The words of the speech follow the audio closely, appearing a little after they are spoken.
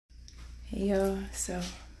Hey y'all, so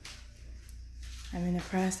I'm in the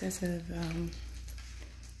process of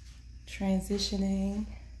transitioning.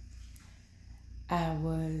 I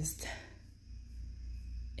was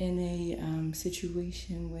in a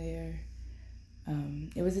situation where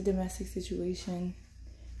it was a domestic situation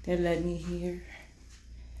that led me here.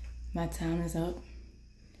 My time is up.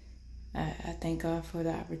 I thank God for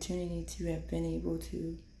the opportunity to have been able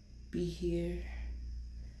to be here.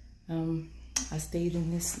 I stayed in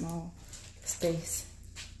this small space,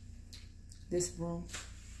 this room,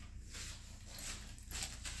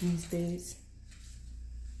 these beds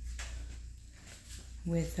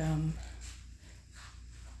with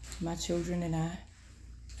my children and I,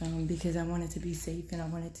 because I wanted to be safe and I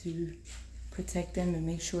wanted to protect them and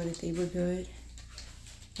make sure that they were good.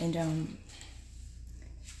 And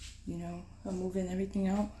you know, I'm moving everything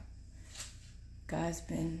out. God's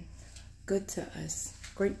been good to us,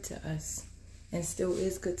 great to us, and still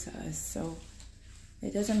is good to us. So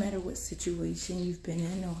it doesn't matter what situation you've been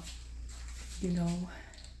in, or you know,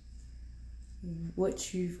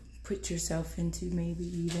 what you've put yourself into, maybe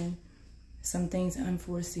even some things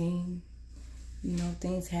unforeseen. You know,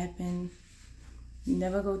 things happen. You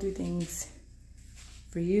never go through things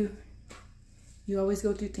for you. You always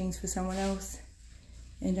go through things for someone else.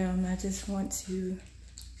 And I just want to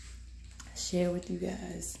share with you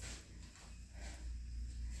guys,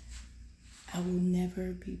 I will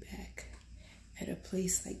never be back at a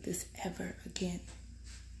place like this ever again.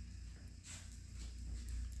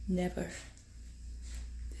 Never.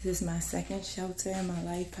 This is my second shelter in my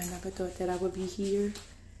life. I never thought that I would be here.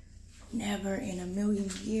 Never in a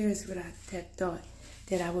million years would I have thought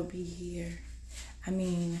that I would be here. I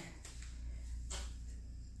mean,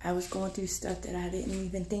 I was going through stuff that I didn't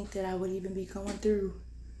even think that I would even be going through.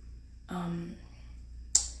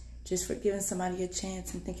 Just for giving somebody a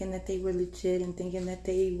chance and thinking that they were legit and thinking that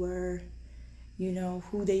they were, you know,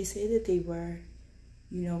 who they say that they were.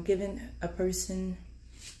 You know, giving a person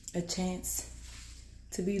a chance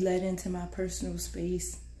to be let into my personal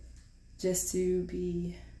space just to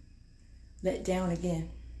be let down again.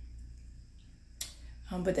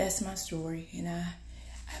 But that's my story, and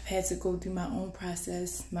I've had to go through my own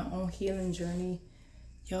process, my own healing journey.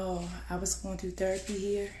 Y'all, I was going through therapy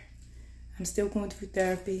here. I'm still going through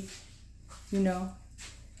therapy, you know,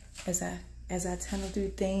 as I tunnel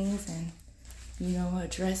through things and, you know,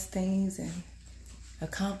 address things and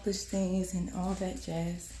accomplish things and all that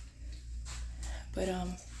jazz. But I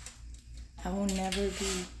will never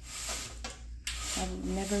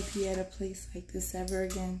be at a place like this ever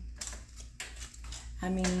again. I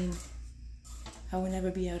mean, I will never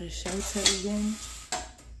be out of shelter again.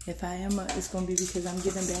 If I am, it's going to be because I'm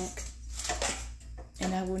giving back.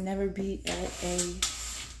 And I will never be at a...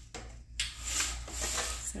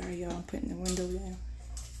 Sorry, y'all, I'm putting the window down.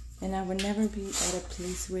 And I will never be at a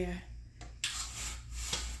place where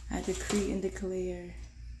I decree and declare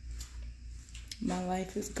my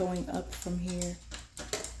life is going up from here.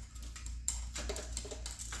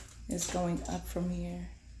 It's going up from here.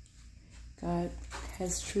 God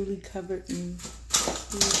has truly covered me.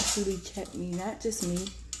 He has truly kept me, not just me,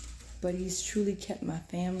 but He's truly kept my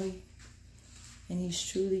family, and He's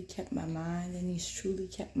truly kept my mind, and He's truly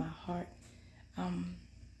kept my heart.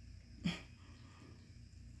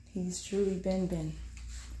 He's truly been.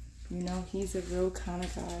 You know, He's a real kind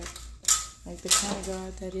of God, like the kind of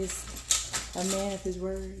God that is a man of His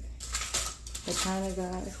word, the kind of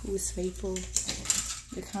God who is faithful,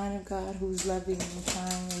 the kind of God who's loving and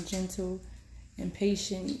kind and gentle and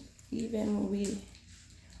patient, even when we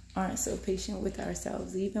aren't so patient with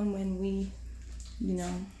ourselves, even when we, you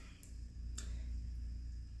know,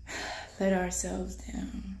 let ourselves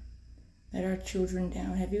down, let our children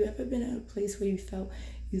down. Have you ever been at a place where you felt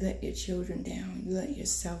you let your children down, you let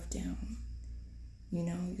yourself down, you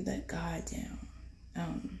know, you let God down?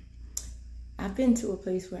 I've been to a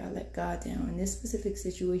place where I let God down. In this specific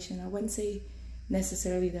situation, I wouldn't say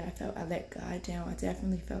necessarily that I felt I let God down. I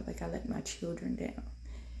definitely felt like I let my children down.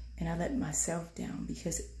 And I let myself down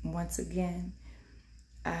because, once again,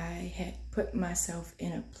 I had put myself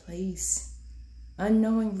in a place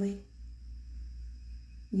unknowingly,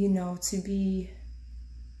 you know, to be,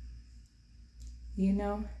 you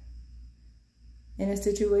know, in a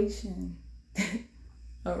situation,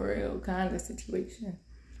 a real kind of situation.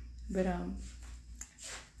 But I'm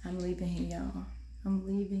leaving here, y'all. I'm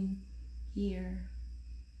leaving here.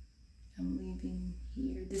 I'm leaving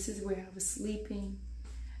here. This is where I was sleeping.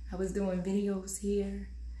 I was doing videos here.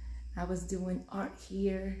 I was doing art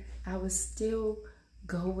here. I was still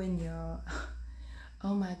going, y'all.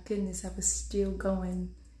 Oh my goodness, I was still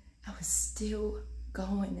going. I was still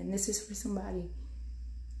going. And this is for somebody,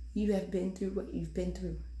 you have been through what you've been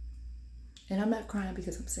through. And I'm not crying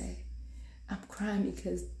because I'm sad. I'm crying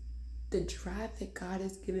because the drive that God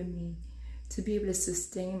has given me to be able to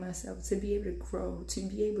sustain myself, to be able to grow, to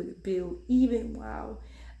be able to build, even while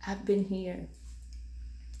I've been here,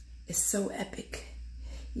 is so epic.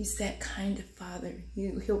 He's that kind of Father.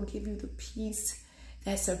 He'll give you the peace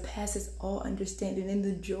that surpasses all understanding and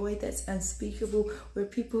the joy that's unspeakable, where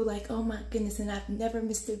people are like, oh my goodness, and I've never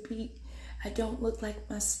missed a beat. I don't look like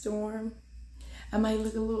my storm. I might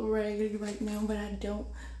look a little raggedy right now, but I don't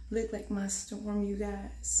look like my storm, you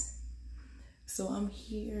guys. So I'm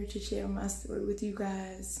here to share my story with you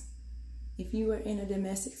guys. If you are in a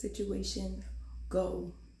domestic situation,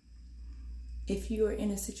 go. If you are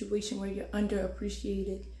in a situation where you're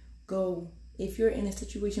underappreciated, go. If you're in a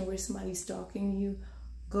situation where somebody's stalking you,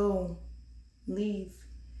 go. Leave.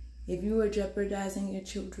 If you are jeopardizing your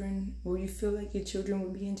children, or you feel like your children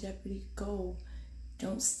will be in jeopardy, go.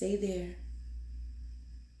 Don't stay there.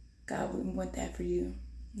 God wouldn't want that for you,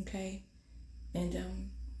 okay? And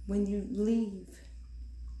when you leave,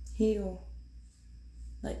 heal.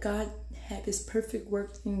 Let God have his perfect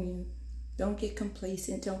work in you. Don't get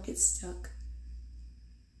complacent. Don't get stuck.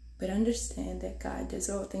 But understand that God does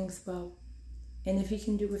all things well. And if he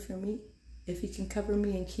can do it for me, if he can cover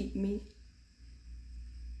me and keep me,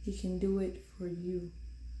 he can do it for you.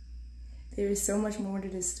 There is so much more to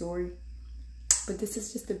this story, but this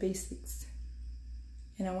is just the basics.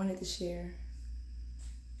 And I wanted to share.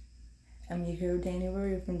 I'm your girl, Danny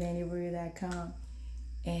Warrior from DannyWarrior.com.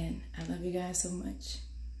 And I love you guys so much.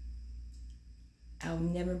 I'll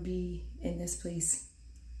never be in this place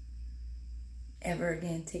ever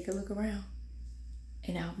again. Take a look around.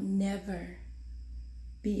 And I'll never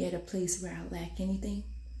be at a place where I lack anything.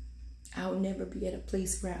 I'll never be at a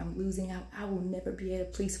place where I'm losing out. I will never be at a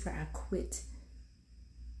place where I quit.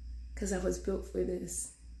 Because I was built for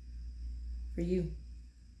this. For you.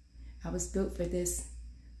 I was built for this.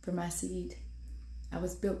 For my seed. I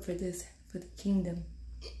was built for this. For the kingdom.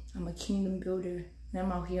 I'm a kingdom builder. And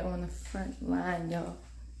I'm out here on the front line, y'all.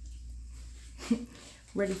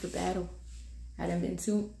 Ready for battle. I done been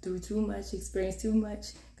through too much. Experienced too much.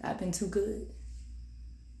 God been too good.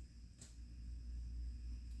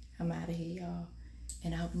 I'm out of here, y'all.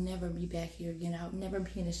 And I'll never be back here again. I'll never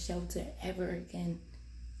be in a shelter ever again.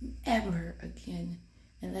 Ever again.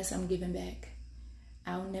 Unless I'm giving back.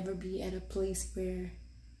 I'll never be at a place where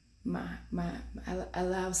I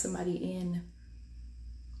allow somebody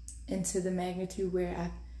into the magnitude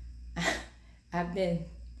where I've been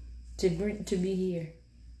to be here.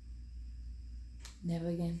 Never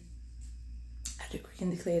again. I decree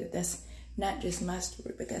and declare that that's not just my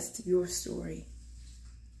story, but that's your story.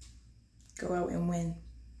 Go out and win.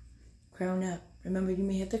 Crown up. Remember, you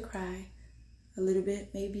may have to cry a little bit,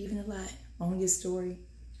 maybe even a lot, on your story,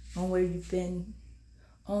 on where you've been,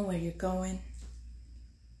 on where you're going,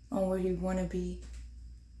 on where you want to be.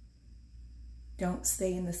 Don't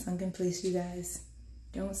stay in the sunken place, you guys.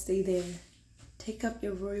 Don't stay there. Take up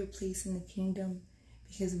your royal place in the kingdom,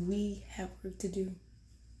 because we have work to do.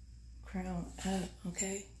 Crown up,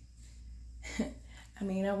 okay? I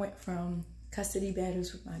mean, I went from custody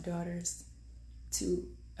battles with my daughters to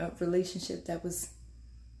a relationship that was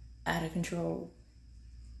out of control.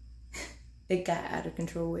 It got out of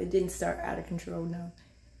control. It didn't start out of control, no.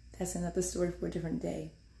 That's another story for a different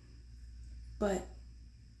day. But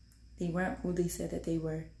they weren't who they said that they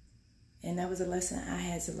were. And that was a lesson I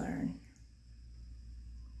had to learn.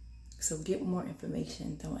 So get more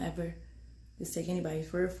information. Don't ever just take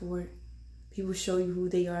anybody's word for it. People show you who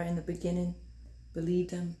they are in the beginning. Believe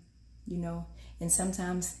them, you know. And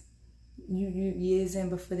sometimes you years in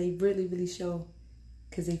before they really show,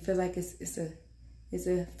 because they feel like it's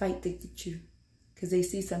a fight to get you, because they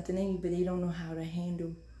see something in you, but they don't know how to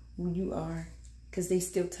handle who you are, because they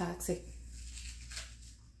still toxic.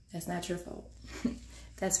 That's not your fault.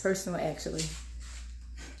 That's personal, actually.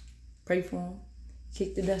 Pray for them.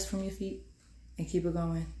 Kick the dust from your feet and keep it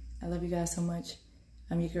going. I love you guys so much.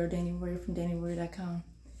 I'm your girl, Danny Warrior from DannyWarrior.com.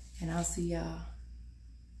 And I'll see y'all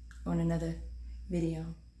on another video.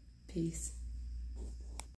 Peace.